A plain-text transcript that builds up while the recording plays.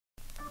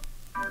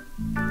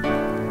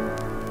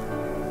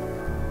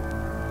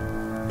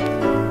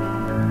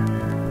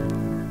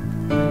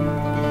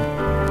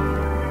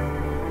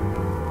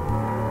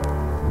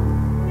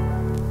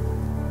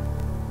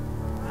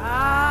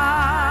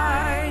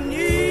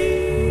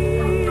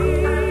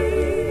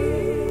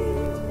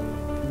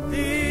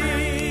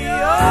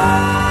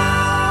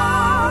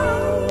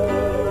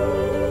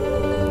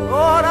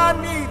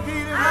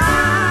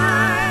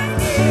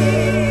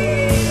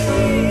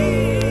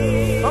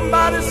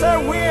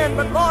man,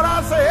 but Lord,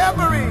 I say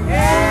every.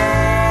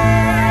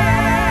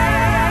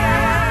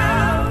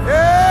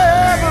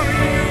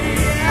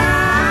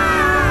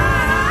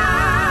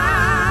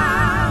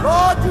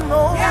 Lord, you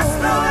know. Yes,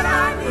 Lord,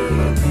 I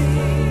need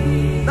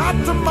thee. Not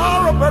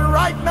tomorrow, but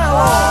right now.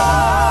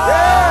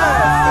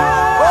 Yes.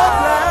 Oh,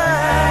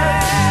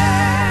 bless.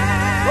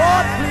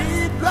 Lord,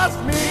 please bless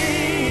me.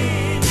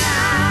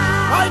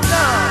 Right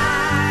now,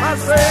 my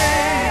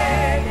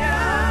Savior.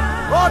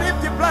 Lord, if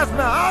you bless me,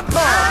 I'll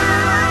come.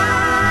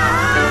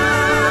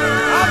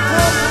 I'll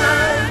come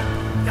tonight.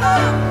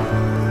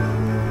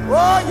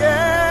 Oh,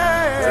 yeah.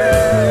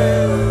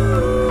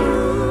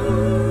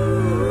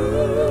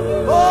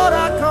 Lord,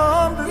 I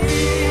come to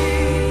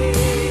thee.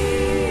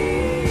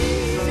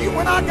 See,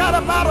 when I got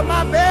up out of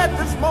my bed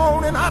this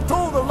morning, I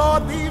told the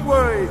Lord these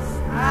words.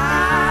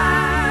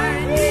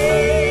 I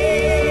need.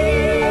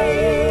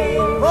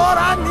 Lord,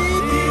 I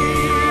need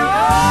thee.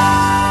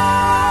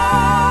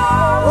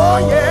 Oh,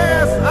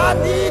 yes, I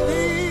need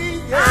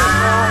thee. Yes,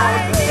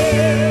 I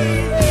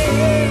need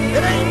thee.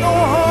 it ain't no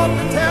harm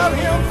to tell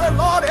him, say,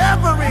 Lord,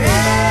 every.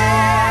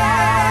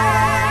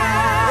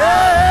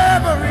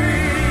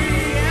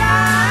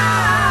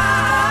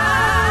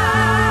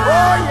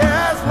 Oh,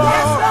 yes, Lord.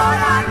 Yes, Lord,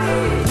 I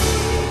need thee.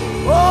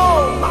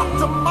 Oh, not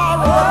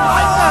tomorrow, but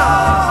right now.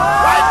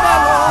 Right now,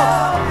 Lord.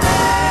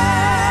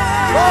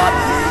 Lord,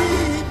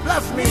 please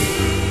bless me.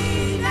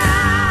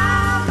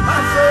 Now, My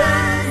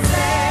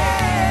Savior.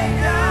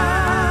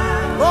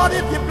 Lord,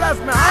 if you bless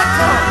me, I'll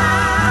come.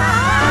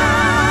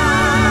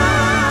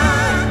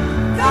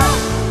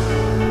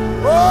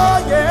 Oh,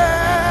 yeah.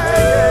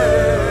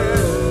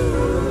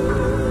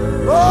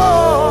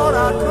 Lord,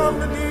 I come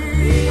to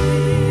thee.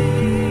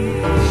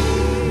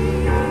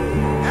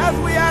 As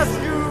we ask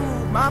you,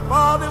 my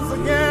fathers,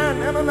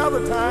 again and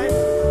another time,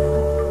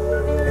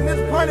 in this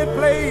appointed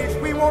place,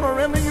 we want to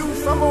render you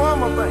some of our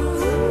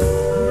thanks.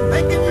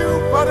 Thanking you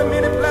for the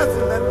many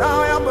blessings that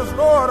thou hast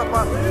bestowed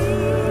upon us.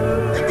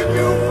 Thanking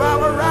you for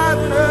our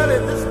rising early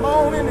this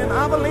morning and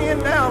our laying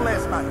down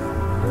last night.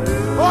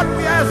 Lord,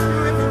 we ask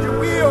you, if it's your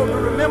will, to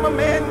remember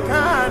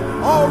mankind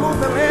all over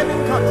the land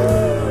and country.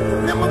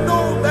 Remember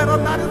those that are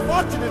not as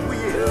fortunate as we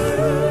is.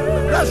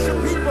 Bless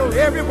your people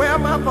everywhere,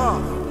 my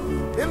Father.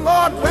 And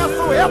Lord,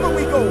 wheresoever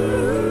we go,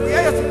 we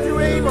ask that you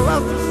enable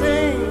us to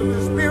sing with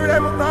the spirit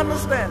and with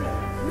understanding,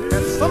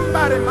 that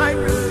somebody might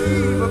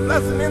receive a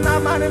blessing in thy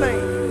mighty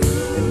name.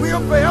 And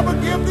we'll forever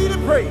give thee the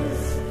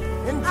praise.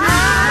 In Jesus'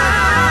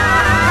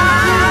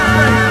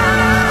 name.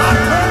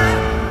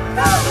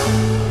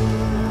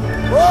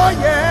 Oh,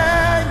 yeah.